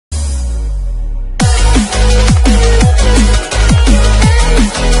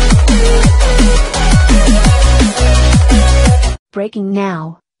Breaking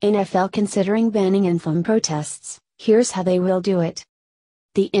now, NFL considering banning Anthem protests, here's how they will do it.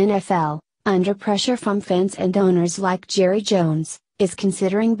 The NFL, under pressure from fans and owners like Jerry Jones, is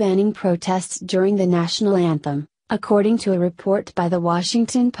considering banning protests during the national anthem, according to a report by the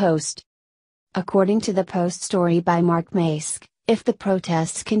Washington Post. According to the Post story by Mark Mask, if the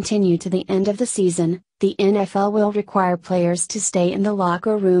protests continue to the end of the season, the NFL will require players to stay in the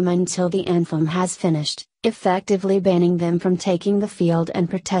locker room until the anthem has finished, effectively banning them from taking the field and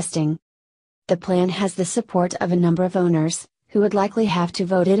protesting. The plan has the support of a number of owners, who would likely have to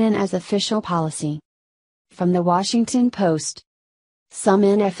vote it in as official policy. From the Washington Post. Some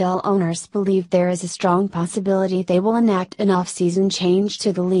NFL owners believe there is a strong possibility they will enact an off-season change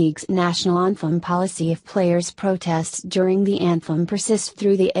to the league's national anthem policy if players' protests during the anthem persist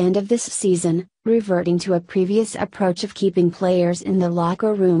through the end of this season, reverting to a previous approach of keeping players in the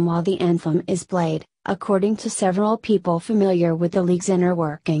locker room while the anthem is played, according to several people familiar with the league's inner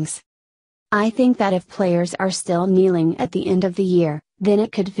workings. I think that if players are still kneeling at the end of the year, then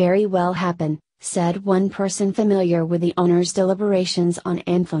it could very well happen, said one person familiar with the owners' deliberations on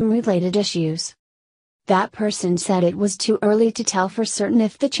anthem-related issues. That person said it was too early to tell for certain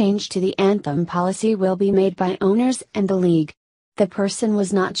if the change to the anthem policy will be made by owners and the league. The person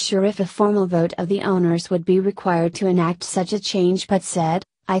was not sure if a formal vote of the owners would be required to enact such a change but said,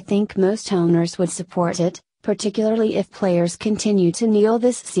 "I think most owners would support it, particularly if players continue to kneel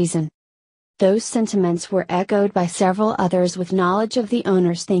this season." Those sentiments were echoed by several others with knowledge of the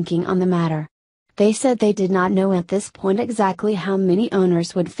owners' thinking on the matter. They said they did not know at this point exactly how many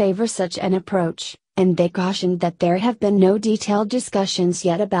owners would favor such an approach, and they cautioned that there have been no detailed discussions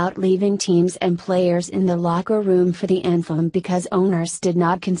yet about leaving teams and players in the locker room for the anthem because owners did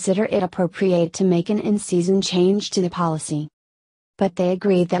not consider it appropriate to make an in-season change to the policy. But they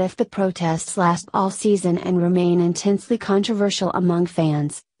agreed that if the protests last all season and remain intensely controversial among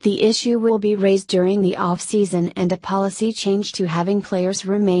fans, the issue will be raised during the off-season and a policy change to having players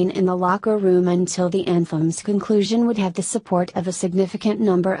remain in the locker room until the anthem's conclusion would have the support of a significant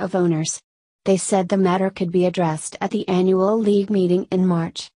number of owners. They said the matter could be addressed at the annual league meeting in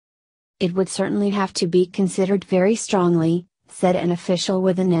March. It would certainly have to be considered very strongly, said an official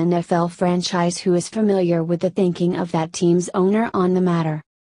with an NFL franchise who is familiar with the thinking of that team's owner on the matter.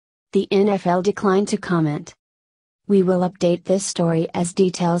 The NFL declined to comment. We will update this story as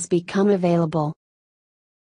details become available.